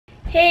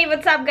Hey,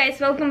 what's up guys,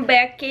 welcome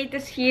back. Kate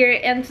is here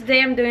and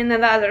today I'm doing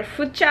another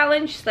food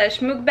challenge slash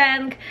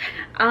mukbang.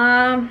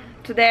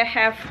 Today I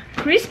have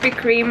Krispy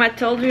Kreme. I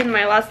told you in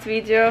my last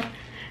video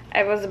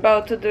I was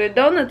about to do a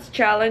donuts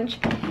challenge.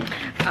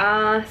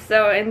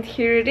 And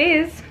here it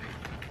is.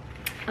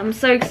 I'm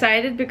so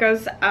excited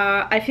because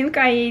I think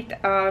I ate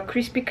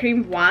Krispy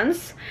Kreme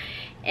once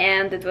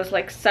and it was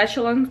like such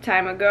a long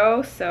time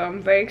ago, so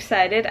I'm very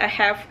excited. I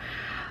have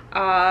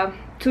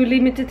two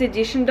limited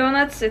edition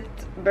donuts,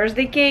 it's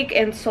birthday cake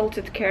and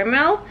salted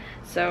caramel,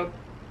 so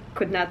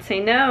could not say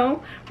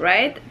no,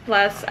 right?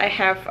 Plus I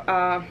have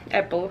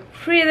apple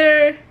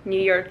fritter,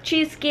 New York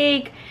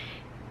cheesecake,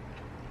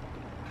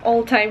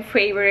 all-time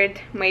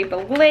favorite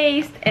maple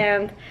glazed,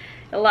 and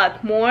a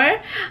lot more.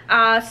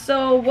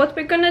 So what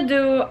we're gonna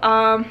do,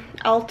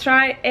 I'll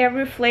try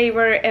every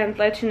flavor and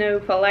let you know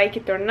if I like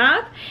it or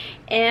not,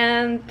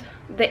 and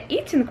the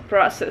eating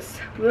process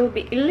will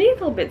be a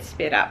little bit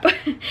speed up.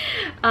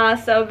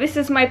 So this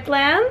is my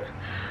plan.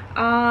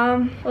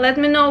 Let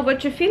me know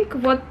what you think.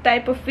 What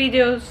type of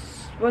video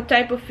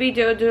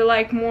do you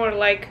like, more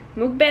like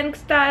mukbang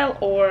style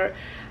or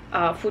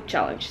food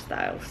challenge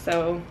style?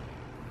 So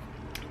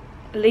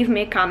leave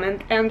me a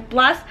comment, and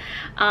plus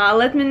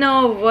let me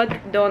know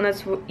what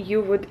donuts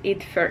you would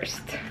eat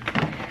first.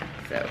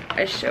 So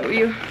I show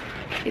you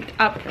it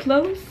up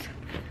close.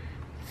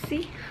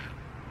 See?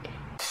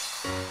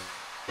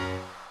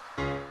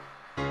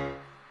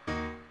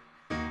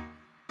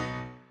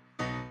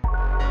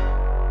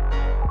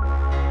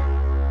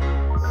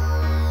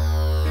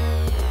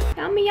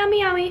 Yummy, yummy,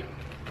 yummy.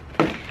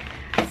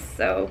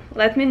 So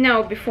let me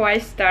know before I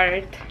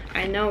start.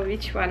 I know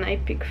which one I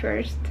pick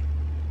first.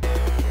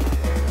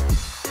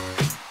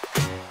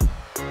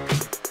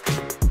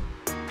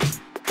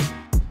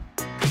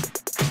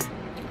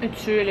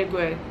 It's really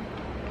good.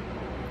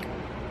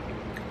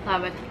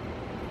 Love it.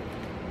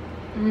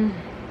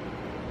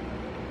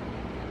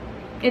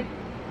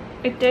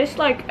 It tastes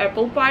like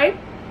apple pie.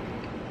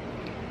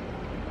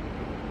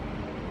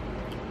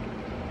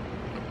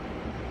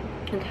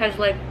 It has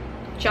like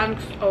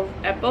chunks of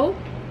apple,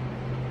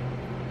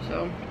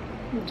 so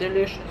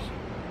delicious.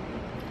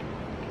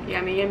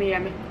 Yummy, yummy,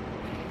 yummy.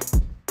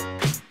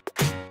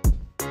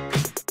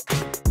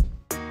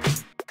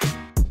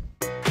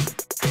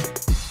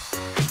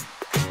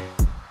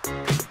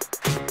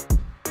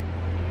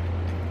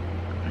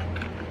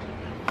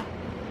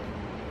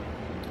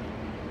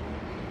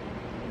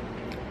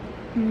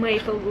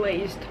 Maple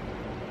glazed.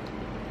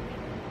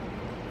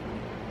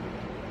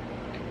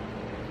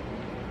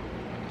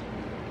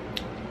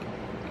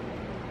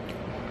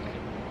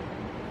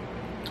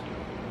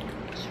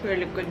 It's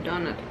really good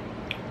donut.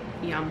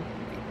 Yum.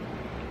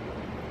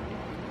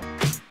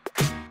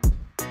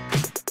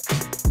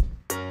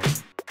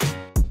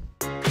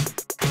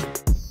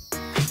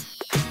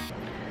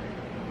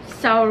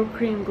 Sour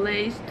cream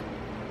glazed.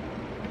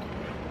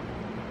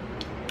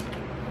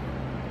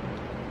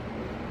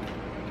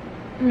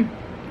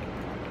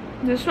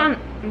 This one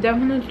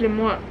definitely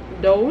more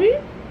doughy,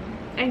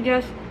 I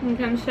guess you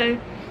can say.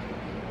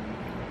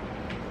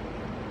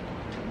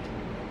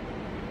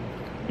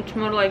 It's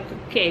more like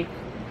a cake,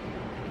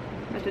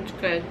 but it's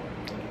good.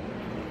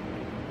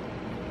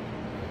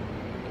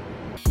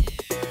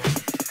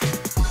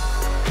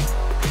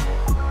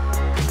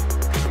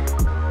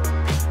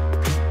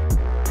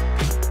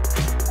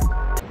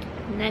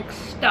 Next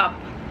stop.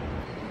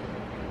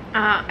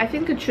 I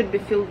think it should be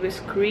filled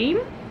with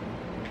cream.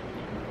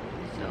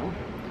 So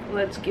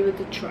let's give it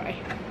a try.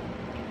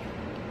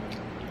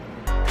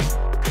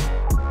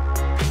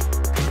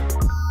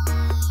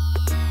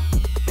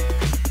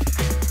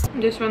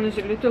 This one is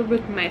a little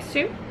bit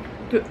messy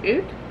to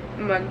eat,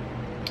 but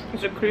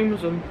the cream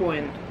is on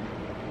point.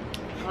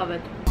 Love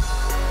it.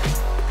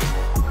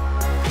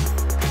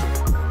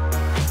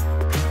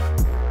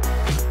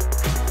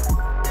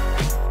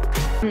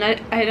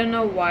 I don't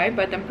know why,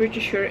 but I'm pretty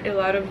sure a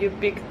lot of you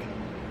picked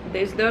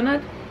this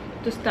donut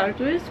to start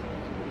with.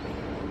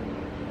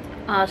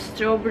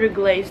 Strawberry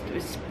glazed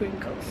with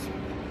sprinkles.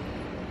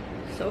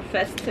 So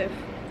festive,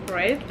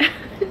 right?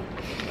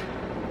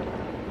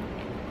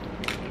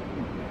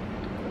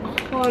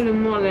 Holy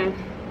moly.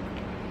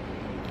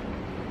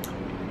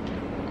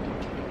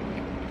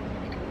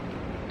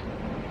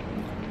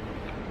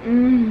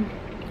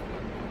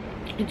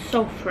 It's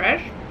so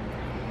fresh.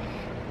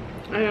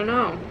 I don't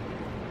know.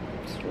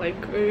 It's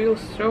like a real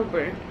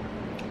strawberry.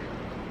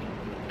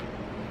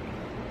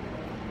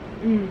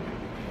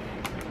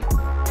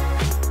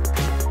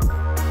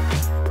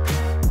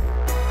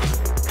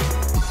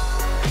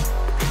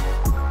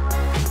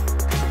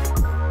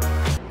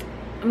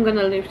 I'm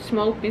gonna leave a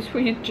small piece for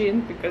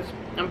Eugene because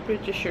I'm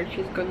pretty sure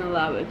he's gonna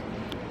love it.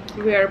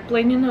 We are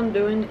planning on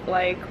doing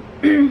like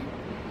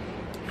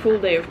full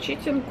day of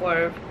cheating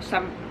or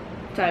some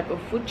type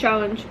of food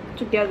challenge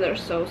together,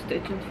 so stay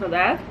tuned for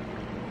that.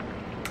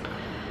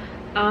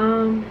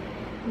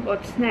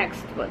 What's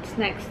next? What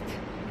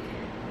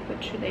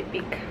should I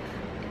pick?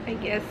 I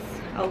guess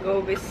I'll go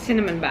with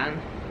cinnamon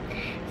bun.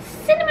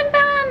 Cinnamon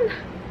bun!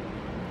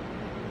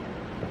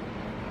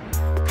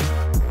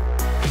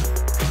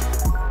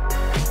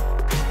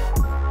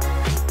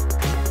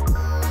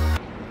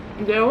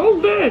 they're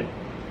all good,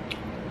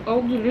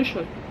 all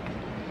delicious.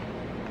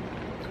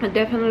 I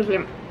definitely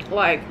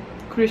like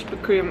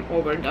Krispy Kreme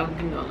over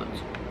Dunkin'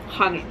 Donuts,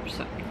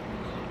 100%.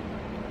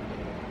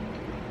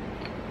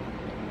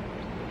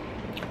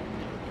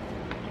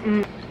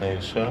 Are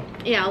you sure?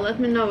 Yeah, let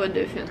me know what do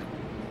you think.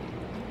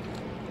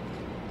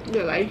 Do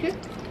you like it?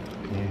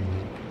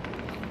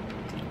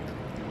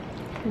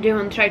 Do you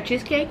want to try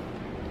cheesecake?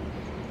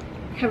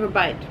 Have a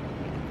bite.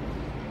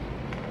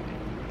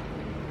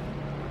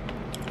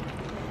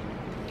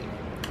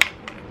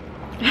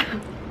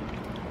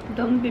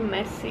 Don't be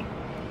messy.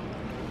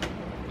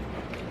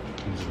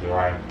 It's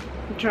dry.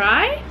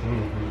 Dry?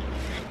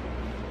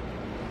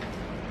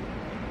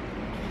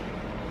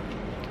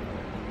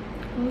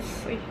 Let's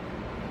see.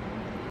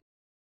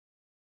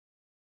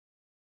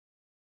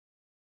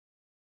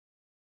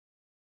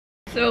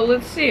 So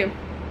let's see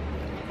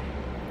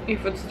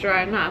if it's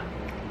dry or not.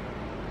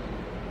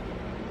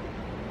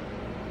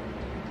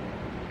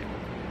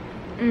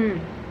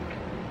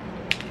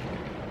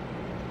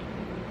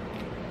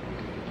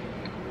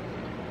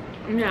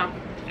 Yeah,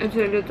 it's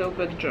a little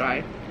bit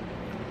dry.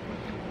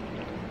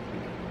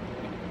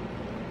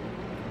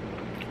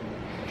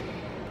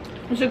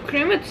 The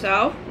cream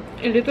itself,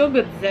 a little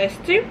bit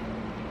zesty.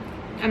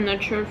 I'm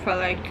not sure if I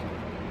like.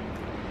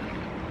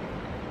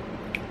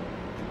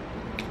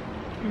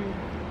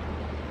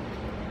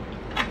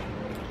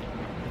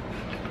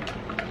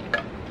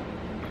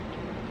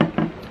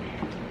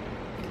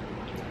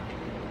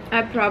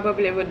 I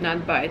probably would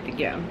not buy it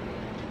again,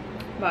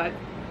 but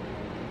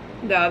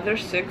the other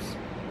 6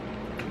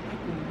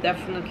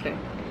 definitely.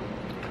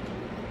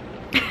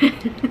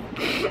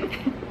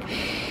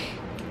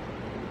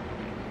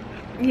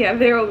 Yeah,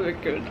 they all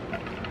look good.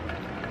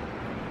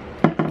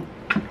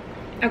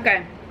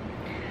 Okay,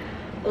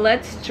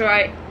 let's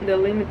try the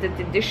limited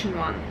edition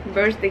one,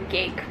 birthday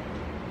cake.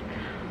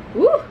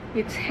 Ooh,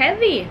 it's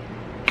heavy.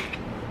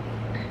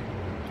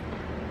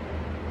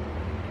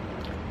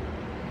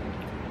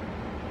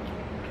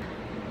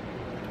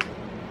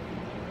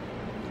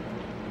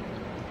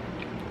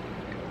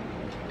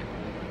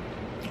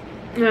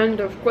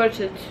 And of course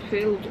it's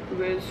filled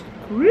with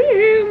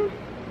cream.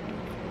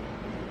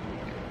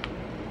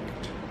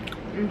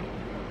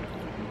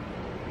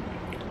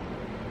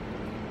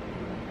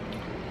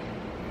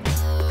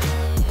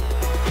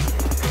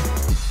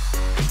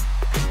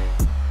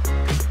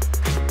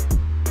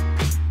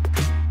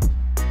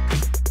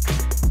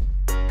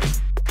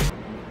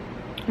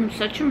 I'm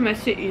such a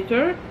messy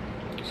eater,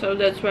 so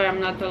that's why I'm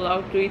not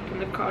allowed to eat in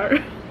the car.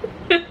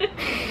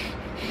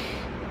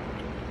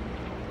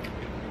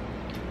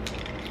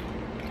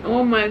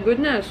 Oh my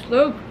goodness,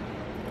 look!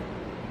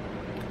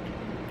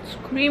 It's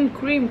cream,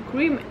 cream,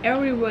 cream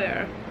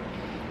everywhere.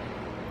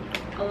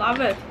 I love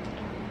it.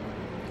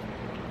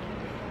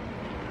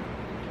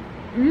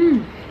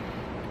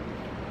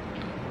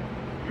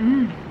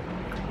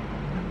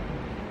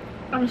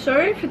 I'm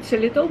sorry if it's a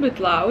little bit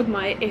loud,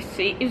 my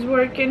AC is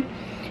working.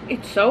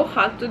 It's so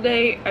hot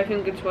today, I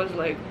think it was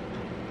like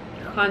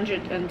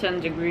 110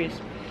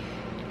 degrees.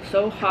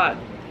 So hot.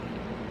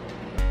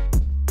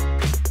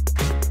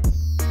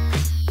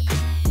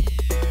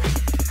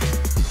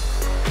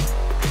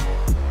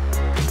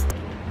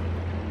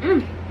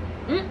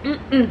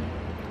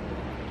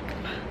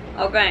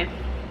 Okay.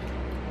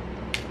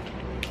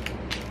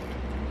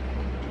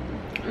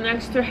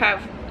 Next we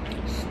have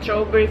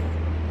strawberry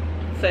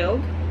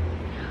filled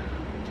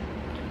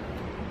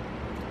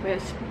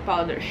with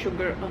powdered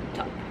sugar on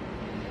top.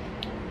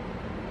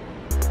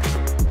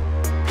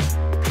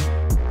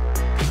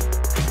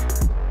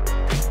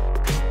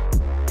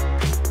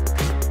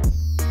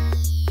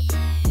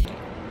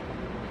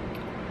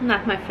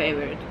 Not my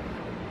favorite.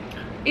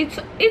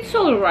 It's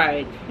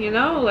alright, you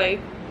know, like,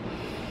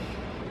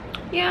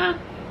 yeah,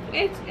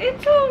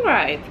 it's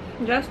alright,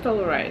 just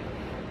alright,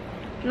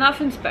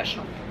 nothing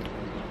special.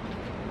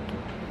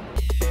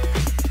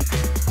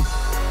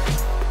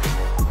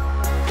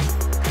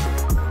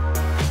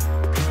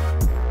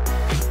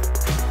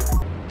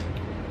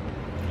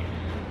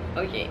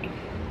 Okay,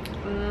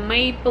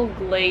 maple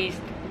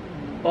glazed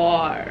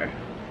bar.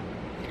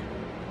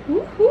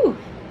 Woohoo!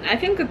 I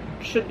think it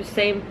should be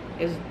same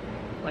as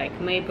like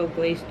maple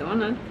glazed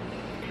donut.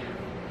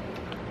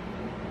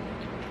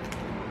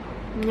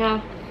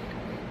 Yeah,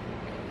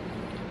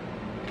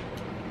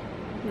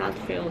 not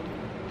filled,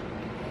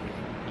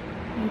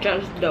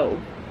 just dough.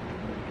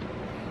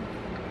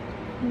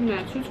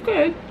 Yes, it's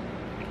good.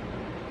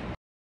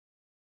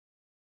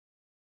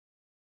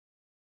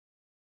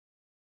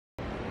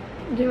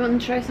 Do you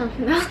want to try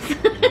something else?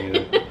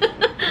 Yeah.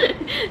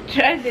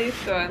 Try this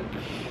one.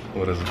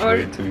 What is it?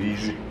 Way too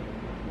easy?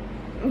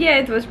 Yeah,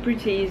 it was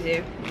pretty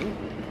easy.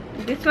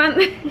 This one,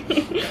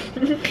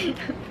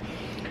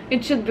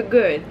 it should be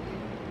good.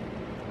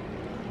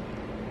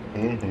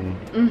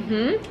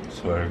 It's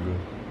very good.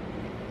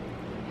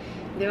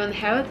 Do you want to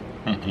have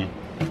it?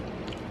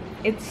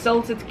 It's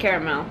salted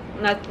caramel.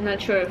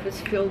 Not sure if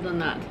it's filled or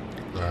not.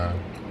 Yeah,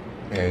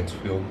 it's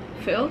filled.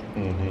 Filled?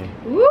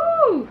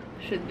 Woo!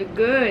 Should be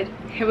good.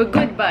 Have a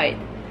good bite.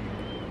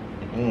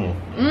 It's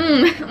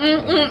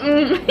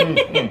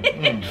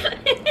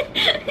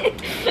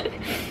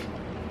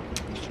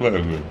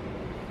very good.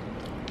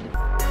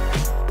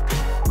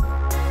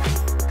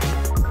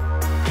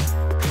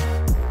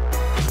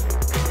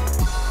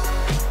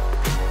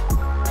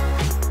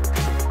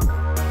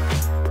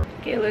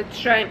 Okay, let's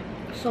try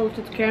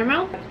salted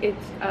caramel. It's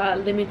a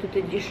limited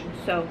edition,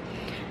 so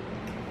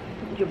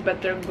you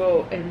better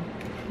go and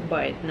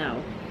buy it now.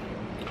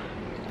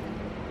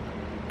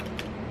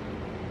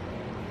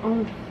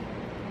 Oh.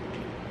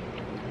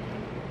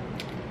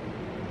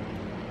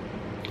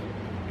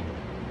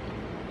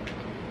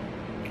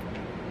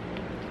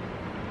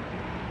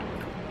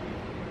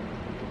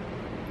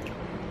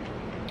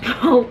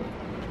 Oh.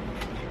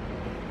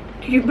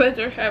 You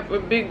better have a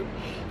big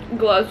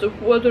glass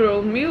of water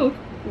or milk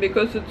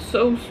because it's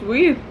so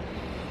sweet.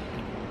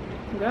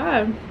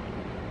 God.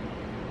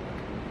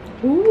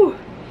 Ooh.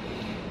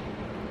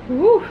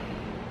 Ooh.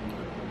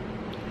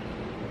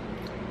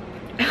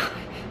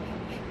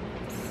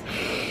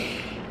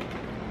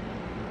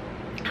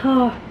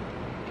 Ah.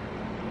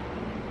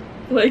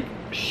 Like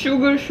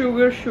sugar,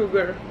 sugar,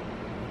 sugar.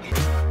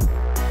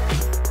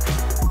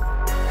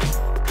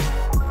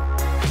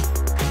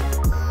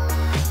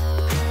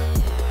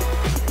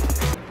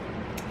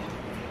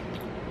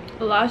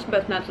 Last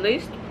but not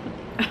least,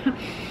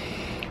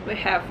 we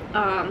have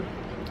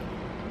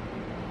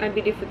I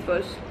believe it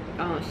was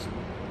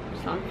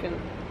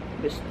something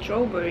with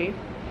strawberry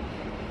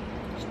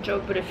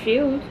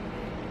filled.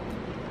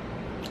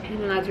 I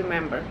do not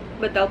remember,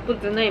 but I'll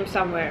put the name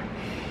somewhere.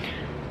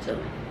 So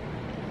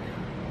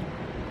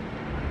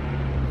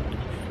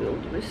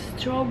filled with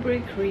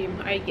strawberry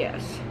cream, I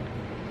guess.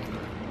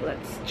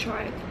 Let's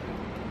try it.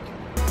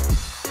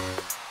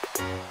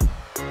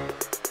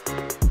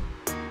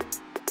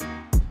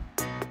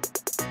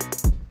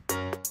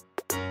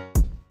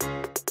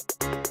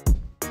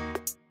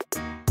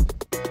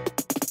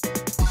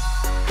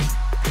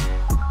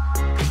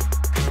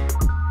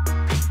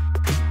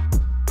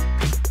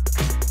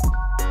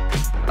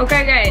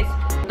 Okay guys,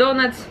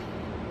 donuts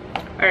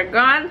are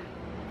gone.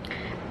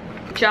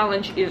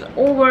 Challenge is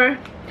over.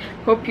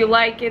 Hope you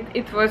like it.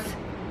 It was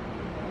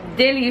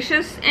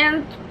delicious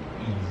and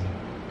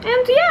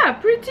yeah,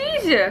 pretty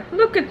easy.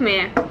 Look at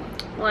me,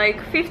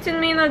 like 15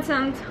 minutes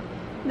and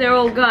they're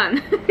all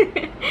gone.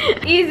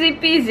 Easy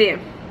peasy.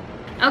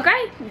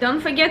 Okay, don't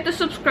forget to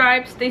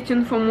subscribe. Stay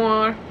tuned for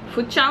more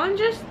food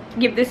challenges.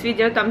 Give this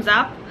video a thumbs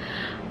up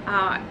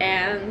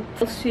and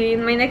I'll see you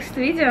in my next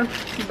video.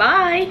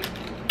 Bye.